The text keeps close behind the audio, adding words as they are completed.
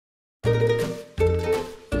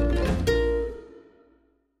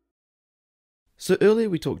So earlier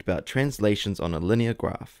we talked about translations on a linear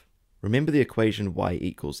graph. Remember the equation y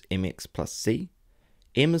equals mx plus c?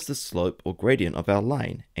 M is the slope or gradient of our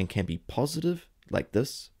line and can be positive, like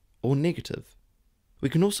this, or negative. We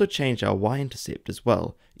can also change our y-intercept as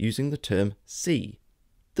well using the term c.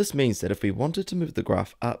 This means that if we wanted to move the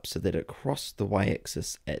graph up so that it crossed the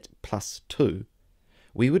y-axis at plus 2,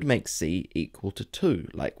 we would make c equal to 2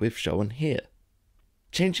 like we've shown here.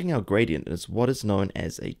 Changing our gradient is what is known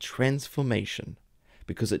as a transformation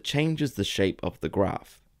because it changes the shape of the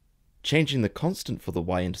graph. Changing the constant for the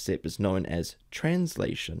y-intercept is known as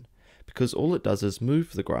translation because all it does is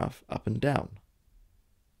move the graph up and down.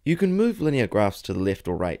 You can move linear graphs to the left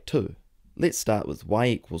or right too. Let's start with y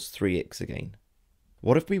equals 3x again.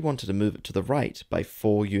 What if we wanted to move it to the right by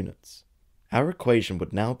 4 units? Our equation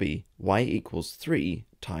would now be y equals 3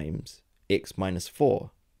 times x minus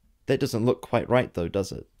 4. That doesn't look quite right though,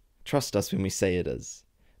 does it? Trust us when we say it is.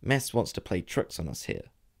 Maths wants to play tricks on us here.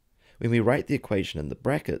 When we write the equation in the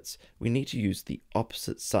brackets, we need to use the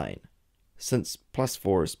opposite sign. Since plus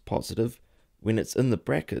 4 is positive, when it's in the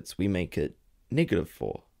brackets we make it negative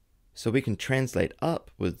 4. So we can translate up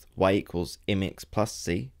with y equals mx plus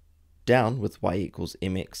c, down with y equals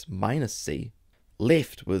mx minus c,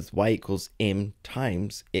 left with y equals m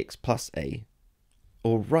times x plus a,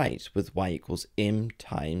 or right with y equals m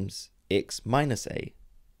times x minus a.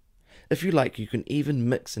 If you like, you can even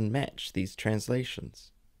mix and match these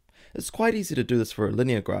translations. It's quite easy to do this for a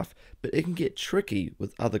linear graph, but it can get tricky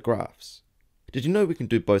with other graphs. Did you know we can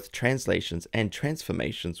do both translations and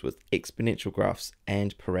transformations with exponential graphs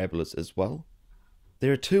and parabolas as well?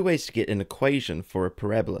 There are 2 ways to get an equation for a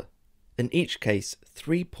parabola. In each case,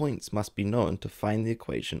 3 points must be known to find the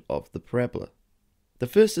equation of the parabola. The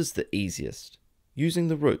first is the easiest, using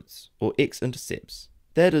the roots, or x-intercepts.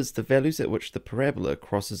 That is, the values at which the parabola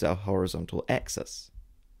crosses our horizontal axis.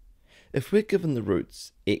 If we're given the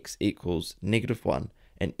roots x equals negative 1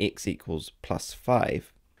 and x equals plus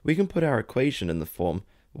 5, we can put our equation in the form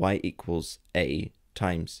y equals a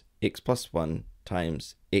times x plus 1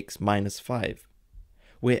 times x minus 5,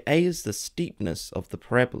 where a is the steepness of the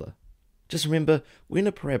parabola. Just remember, when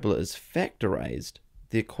a parabola is factorized,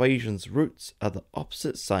 the equation's roots are the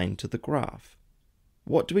opposite sign to the graph.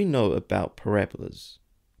 What do we know about parabolas?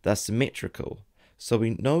 They're symmetrical, so we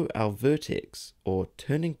know our vertex, or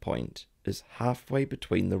turning point, is halfway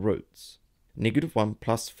between the roots. Negative 1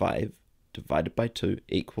 plus 5 divided by 2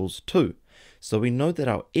 equals 2, so we know that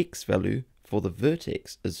our x value for the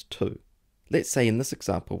vertex is 2. Let's say in this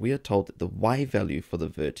example we are told that the y value for the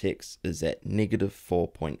vertex is at negative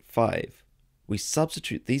 4.5. We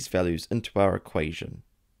substitute these values into our equation.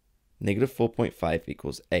 Negative 4.5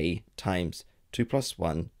 equals a times 2 plus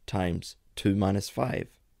 1 times 2 minus 5.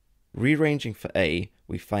 Rearranging for a,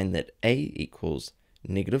 we find that a equals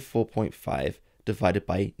negative 4.5 divided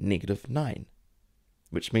by negative 9,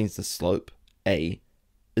 which means the slope, a,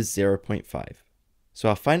 is 0.5. So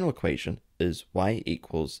our final equation is y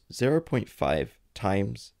equals 0.5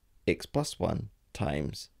 times x plus 1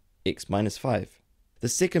 times x minus 5. The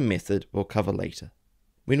second method we'll cover later.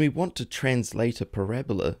 When we want to translate a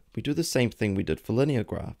parabola, we do the same thing we did for linear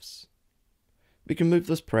graphs. We can move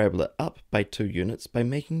this parabola up by 2 units by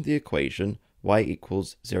making the equation y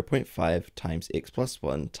equals 0.5 times x plus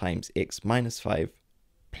 1 times x minus 5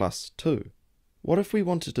 plus 2. What if we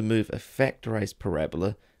wanted to move a factorized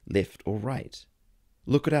parabola left or right?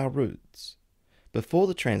 Look at our roots. Before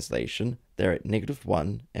the translation, they're at negative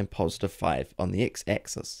 1 and positive 5 on the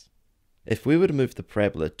x-axis. If we were to move the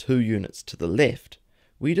parabola 2 units to the left,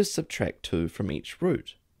 we just subtract 2 from each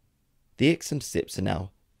root. The x-intercepts are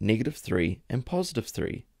now negative 3 and positive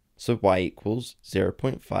 3, so y equals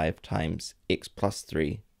 0.5 times x plus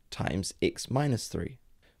 3 times x minus 3.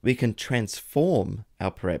 We can transform our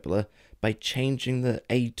parabola by changing the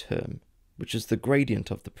a term, which is the gradient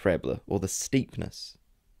of the parabola, or the steepness.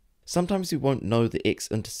 Sometimes we won't know the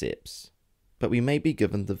x-intercepts, but we may be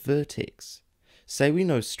given the vertex. Say we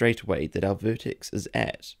know straight away that our vertex is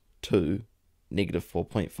at 2, negative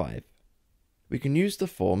 4.5. We can use the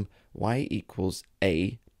form y equals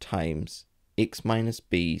a times x minus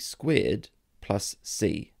b squared plus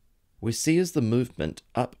c, where c is the movement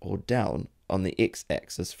up or down on the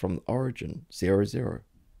x-axis from the origin, 0, 0.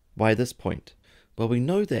 Why this point? Well, we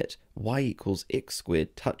know that y equals x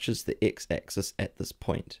squared touches the x-axis at this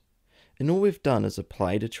point, and all we've done is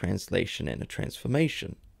applied a translation and a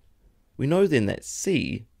transformation. We know then that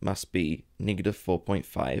c must be negative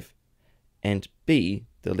 4.5, and b,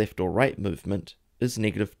 the left or right movement, is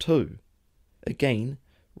negative 2. Again,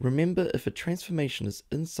 remember if a transformation is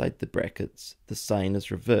inside the brackets, the sign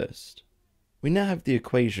is reversed. We now have the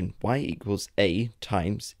equation y equals a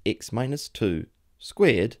times x minus 2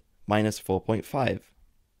 squared minus 4.5.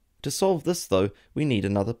 To solve this though, we need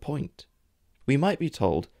another point. We might be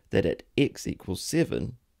told that at x equals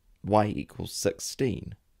 7, y equals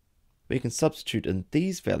 16. We can substitute in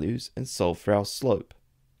these values and solve for our slope.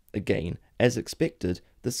 Again, as expected,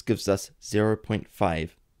 this gives us 0.5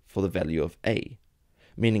 for the value of a,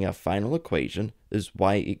 meaning our final equation is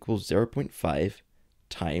y equals 0.5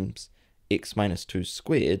 times x minus 2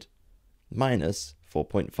 squared minus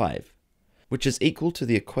 4.5, which is equal to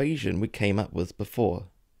the equation we came up with before.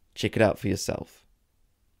 Check it out for yourself.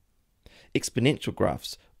 Exponential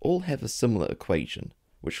graphs all have a similar equation,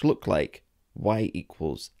 which look like y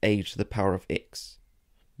equals a to the power of x,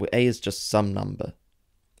 where a is just some number,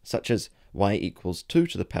 such as y equals 2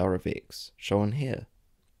 to the power of x, shown here.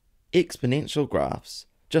 Exponential graphs,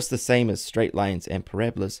 just the same as straight lines and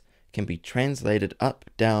parabolas, can be translated up,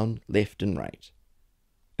 down, left, and right.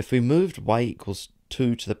 If we moved y equals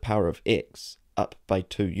 2 to the power of x up by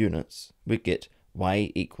 2 units, we get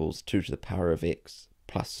y equals 2 to the power of x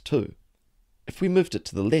plus 2. If we moved it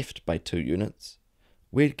to the left by 2 units,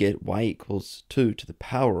 we'd get y equals 2 to the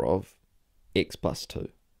power of x plus 2.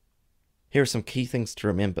 Here are some key things to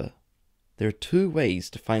remember. There are two ways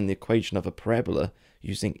to find the equation of a parabola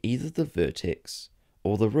using either the vertex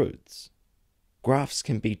or the roots. Graphs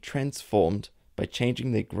can be transformed by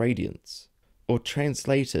changing their gradients, or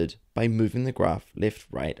translated by moving the graph left,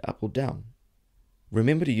 right, up, or down.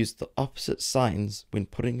 Remember to use the opposite signs when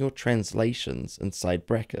putting your translations inside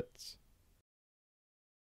brackets.